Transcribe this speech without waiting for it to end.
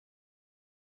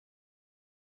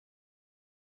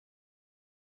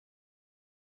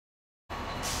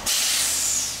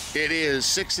It is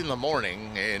 6 in the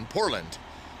morning in Portland,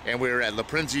 and we're at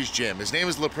Loprinzi's gym. His name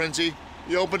is Loprinzi.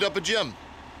 He opened up a gym.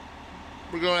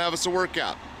 We're going to have us a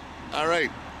workout. All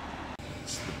right.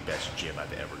 It's the best gym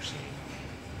I've ever seen.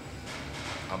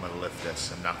 I'm going to lift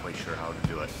this. I'm not quite sure how to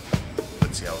do it.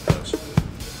 Let's see how it goes.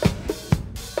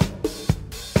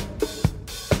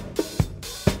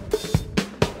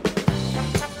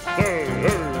 Hey,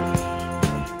 hey.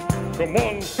 Come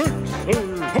on, fix.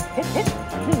 Hey, hop, hop, hop.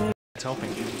 It's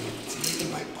helping you. It's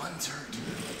making my buns hurt.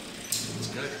 It's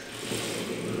good.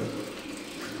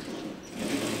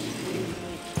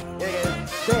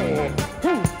 Go.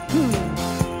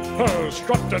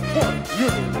 Strut that one.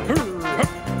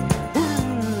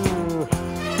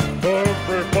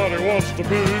 Everybody wants to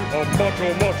be a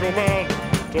macho man,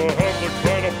 to have the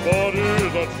kind of body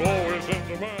that's always in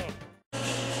demand.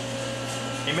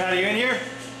 Hey Matt, are you in here?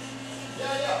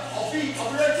 Yeah. I'll be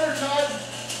right there, Todd.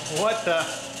 What the?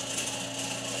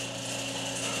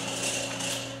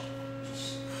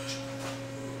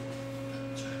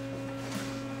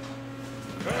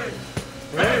 Hey!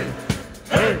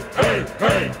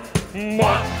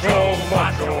 Macho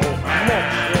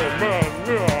man,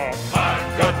 yeah. I've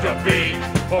got to be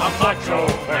a macho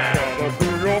man. I've got to be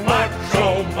a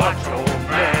macho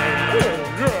man.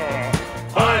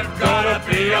 Yeah. I've got to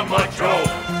be a macho.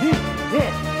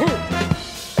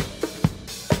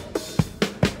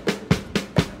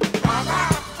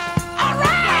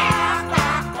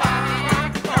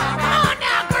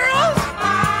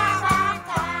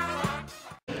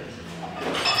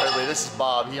 This is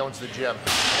Bob. He owns the gym.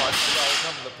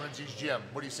 Welcome to Loprinzi's gym.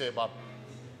 What do you say, Bob?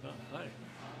 Hi.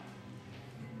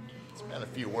 It's been a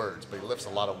few words, but he lifts a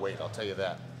lot of weight, I'll tell you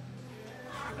that.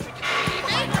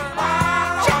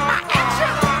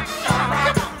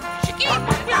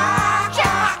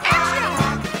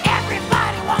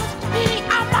 Everybody wants to be a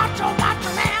macho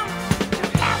man. To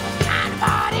have the kind of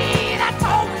body that's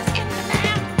always in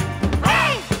demand.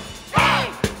 Hey!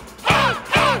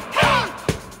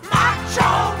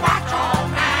 Macho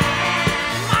man.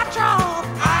 Macho.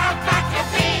 I've got to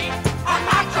be a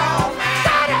macho man.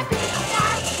 Gotta be a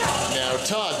macho. Now,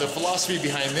 Todd, the philosophy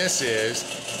behind this is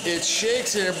it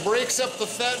shakes and it breaks up the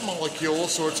fat molecule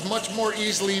so it's much more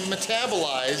easily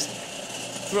metabolized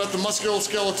throughout the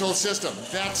musculoskeletal system.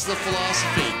 That's the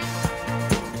philosophy.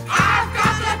 I've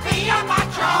got to be a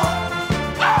macho.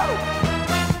 Woo!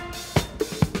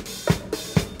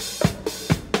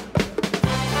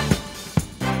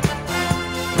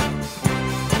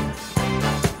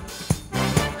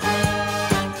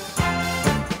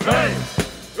 Hey!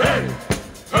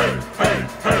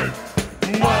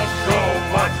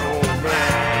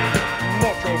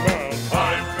 Macho man.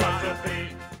 I've got to be.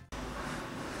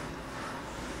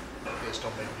 They just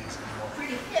don't make these anymore.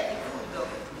 Pretty heavy food though.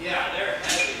 Yeah, they're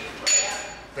heavy.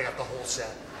 They got the whole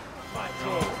set.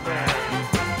 Macho man.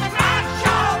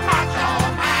 Macho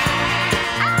man.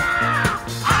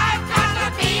 I've got to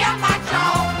be a macho.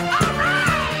 All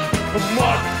right.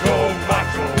 Macho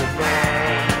man.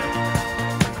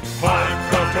 I've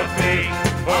got to be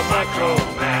a macho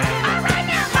man. All right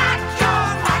now, macho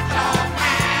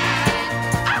man.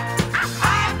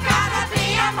 I've got to be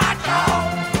a macho.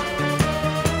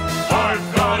 I've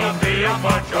got to be a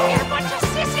macho. You're a bunch of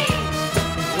sissies.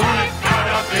 I've got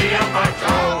to be a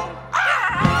macho.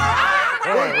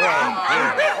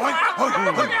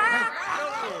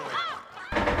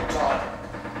 Todd,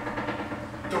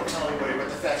 don't tell anybody, but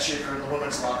the fat shaker in the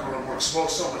women's locker room works so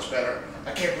much better.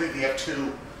 I can't believe they have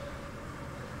two.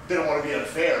 They don't want to be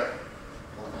unfair.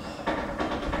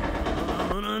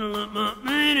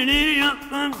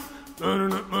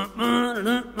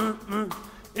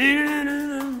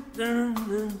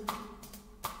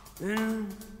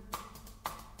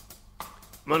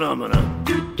 Mana.